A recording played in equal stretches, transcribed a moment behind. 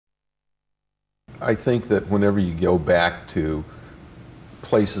I think that whenever you go back to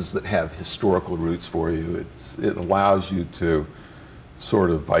places that have historical roots for you, it allows you to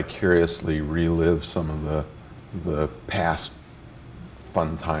sort of vicariously relive some of the past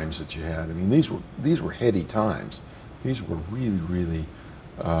fun times that you had. I mean, these were heady times. These were really,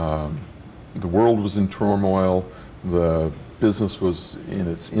 the world was in turmoil. The business was in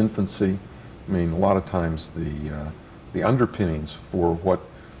its infancy. I mean, a lot of times the underpinnings for what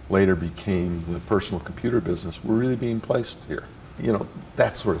later became the personal computer business were really being placed here. You know,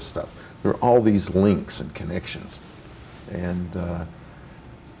 that sort of stuff. There are all these links and connections. And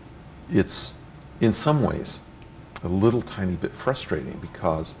it's, in some ways, a little tiny bit frustrating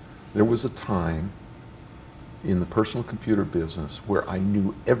because there was a time in the personal computer business where I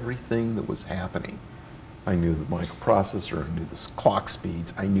knew everything that was happening. I knew the microprocessor, I knew the clock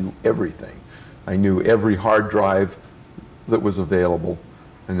speeds, I knew everything. I knew every hard drive that was available,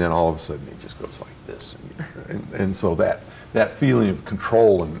 and then all of a sudden it just goes like this. And so that feeling of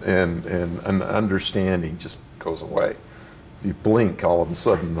control and understanding just goes away. If you blink, all of a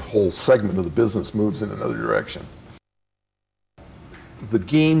sudden the whole segment of the business moves in another direction. The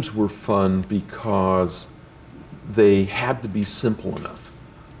games were fun because they had to be simple enough.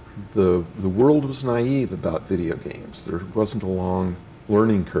 The world was naive about video games. There wasn't a long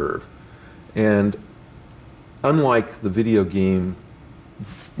learning curve. And unlike the video game,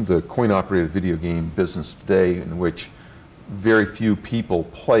 the coin-operated video game business today, in which very few people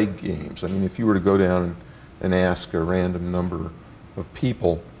play games. I mean, if you were to go down and ask a random number of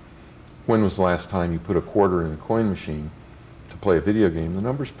people, when was the last time you put a quarter in a coin machine to play a video game, the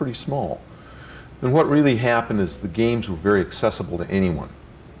number's pretty small. And what really happened is the games were very accessible to anyone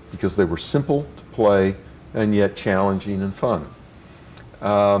because they were simple to play and yet challenging and fun.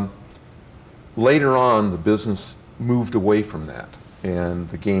 Later on, the business moved away from that, and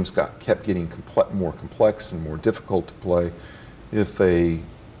the games kept getting more complex and more difficult to play. If a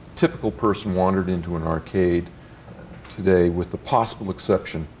typical person wandered into an arcade today, with the possible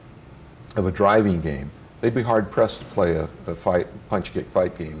exception of a driving game, they'd be hard-pressed to play a punch-kick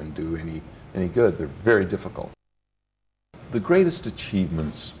fight game and do any good. They're very difficult. The greatest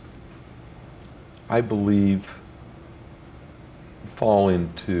achievements, I believe, fall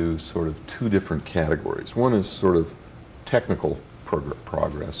into sort of two different categories. One is sort of technical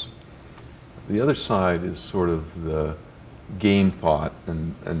progress. The other side is sort of the game thought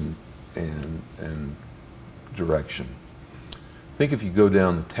and direction. I think if you go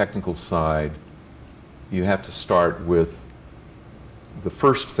down the technical side, you have to start with the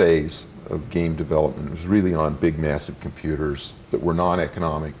first phase of game development. It was really on big, massive computers that were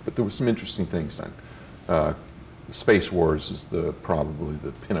non-economic, but there were some interesting things done. Space Wars is probably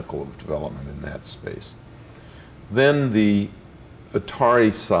the pinnacle of development in that space. Then the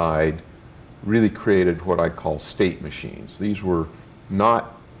Atari side really created what I call state machines. These were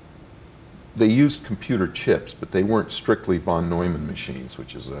not, they used computer chips, but they weren't strictly von Neumann machines,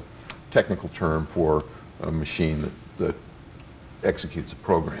 which is a technical term for a machine that executes a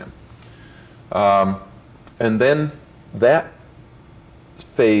program. And then that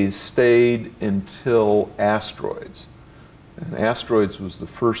phase stayed until Asteroids. And Asteroids was the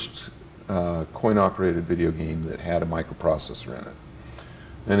first coin-operated video game that had a microprocessor in it.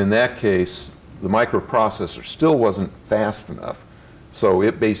 And in that case, the microprocessor still wasn't fast enough, so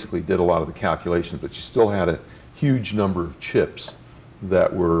it basically did a lot of the calculations, but you still had a huge number of chips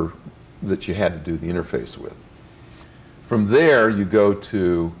that you had to do the interface with. From there, you go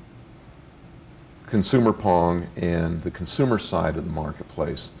to consumer Pong and the consumer side of the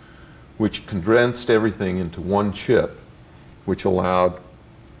marketplace, which condensed everything into one chip, which allowed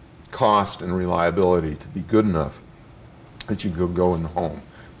cost and reliability to be good enough that you could go in the home.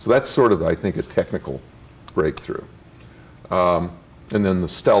 So that's sort of, I think, a technical breakthrough. And then the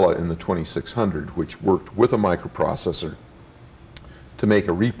Stella in the 2600, which worked with a microprocessor to make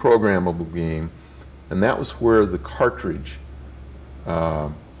a reprogrammable game, and that was where the cartridge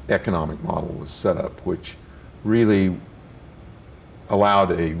economic model was set up, which really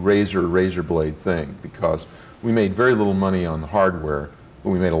allowed a razor blade thing, because we made very little money on the hardware, but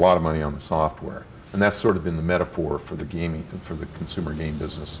we made a lot of money on the software. And that's sort of been the metaphor for the gaming and for the consumer game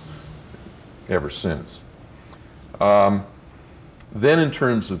business ever since. Then in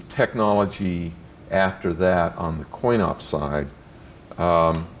terms of technology after that on the coin-op side,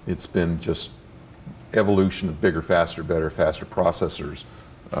 it's been just evolution of bigger, faster, better, faster processors,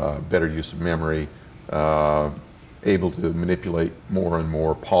 better use of memory, able to manipulate more and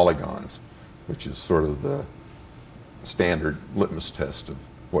more polygons, which is sort of the standard litmus test of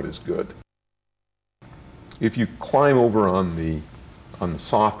what is good. If you climb over on the on the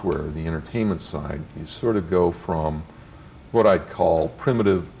software, the entertainment side, you sort of go from what I'd call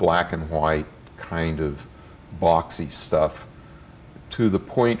primitive black and white kind of boxy stuff to the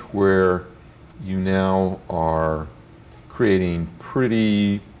point where you now are creating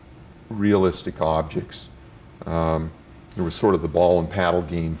pretty realistic objects. There was sort of the ball and paddle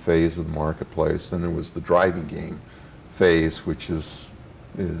game phase of the marketplace. Then there was the driving game phase, which is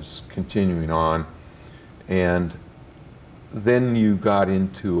continuing on. And then you got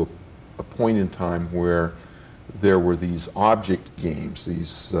into a point in time where there were these object games,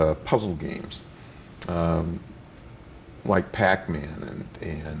 these puzzle games, like Pac-Man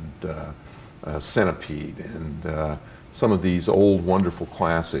and Centipede, and some of these old wonderful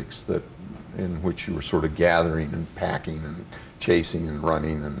classics that in which you were sort of gathering and packing and chasing and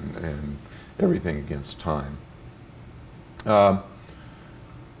running and everything against time.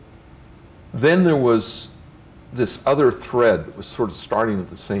 Then there was this other thread that was sort of starting at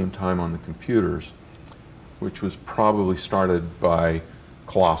the same time on the computers, which was probably started by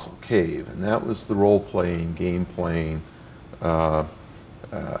Colossal Cave, and that was the role-playing, game-playing,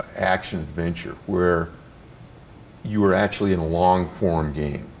 action-adventure, where you were actually in a long-form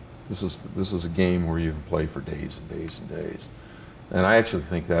game. This is a game where you can play for days and days and days. And I actually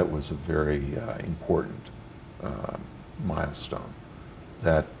think that was a very important milestone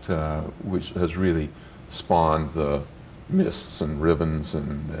that which has really spawned the Mists and Ribbons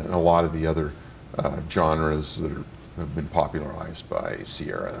and a lot of the other genres that have been popularized by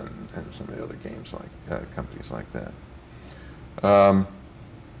Sierra and some of the other games like companies like that.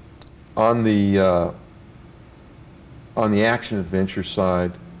 On the action-adventure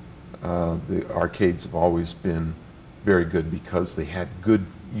side, the arcades have always been very good because they had good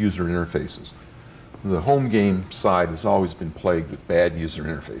user interfaces. The home game side has always been plagued with bad user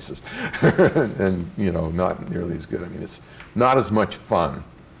interfaces and not nearly as good. I mean, it's not as much fun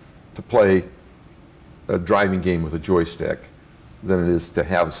to play a driving game with a joystick than it is to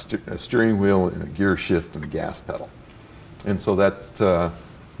have a steering wheel and a gear shift and a gas pedal. And so that's,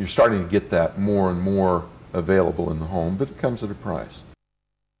 you're starting to get that more and more available in the home, but it comes at a price.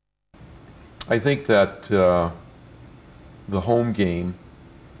 I think that the home game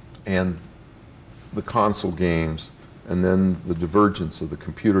and the console games and then the divergence of the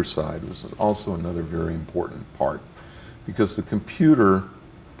computer side was also another very important part, because the computer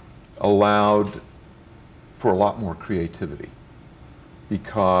allowed for a lot more creativity,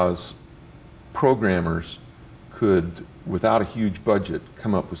 because programmers could, without a huge budget,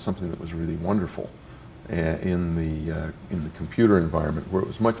 come up with something that was really wonderful in the computer environment, where it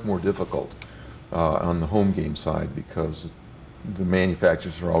was much more difficult on the home game side, because the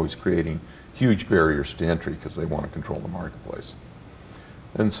manufacturers are always creating huge barriers to entry because they want to control the marketplace.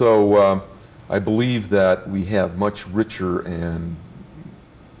 And so I believe that we have much richer and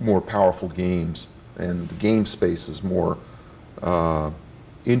more powerful games, and the game space is more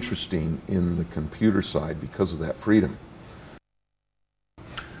interesting in the computer side because of that freedom.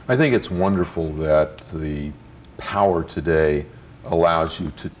 I think it's wonderful that the power today allows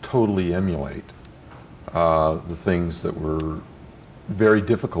you to totally emulate the things that were very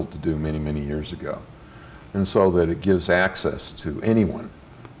difficult to do many, many years ago. And so that it gives access to anyone.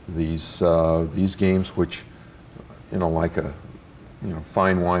 These games which, like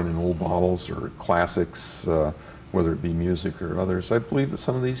fine wine in old bottles or classics, whether it be music or others, I believe that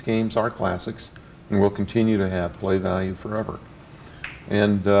some of these games are classics and will continue to have play value forever.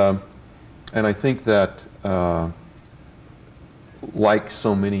 And I think that like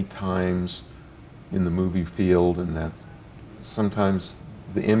so many times in the movie field, and that sometimes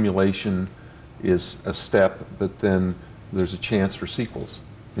the emulation is a step, but then there's a chance for sequels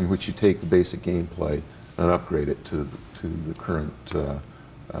in which you take the basic gameplay and upgrade it to the current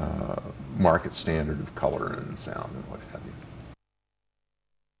market standard of color and sound and what have you.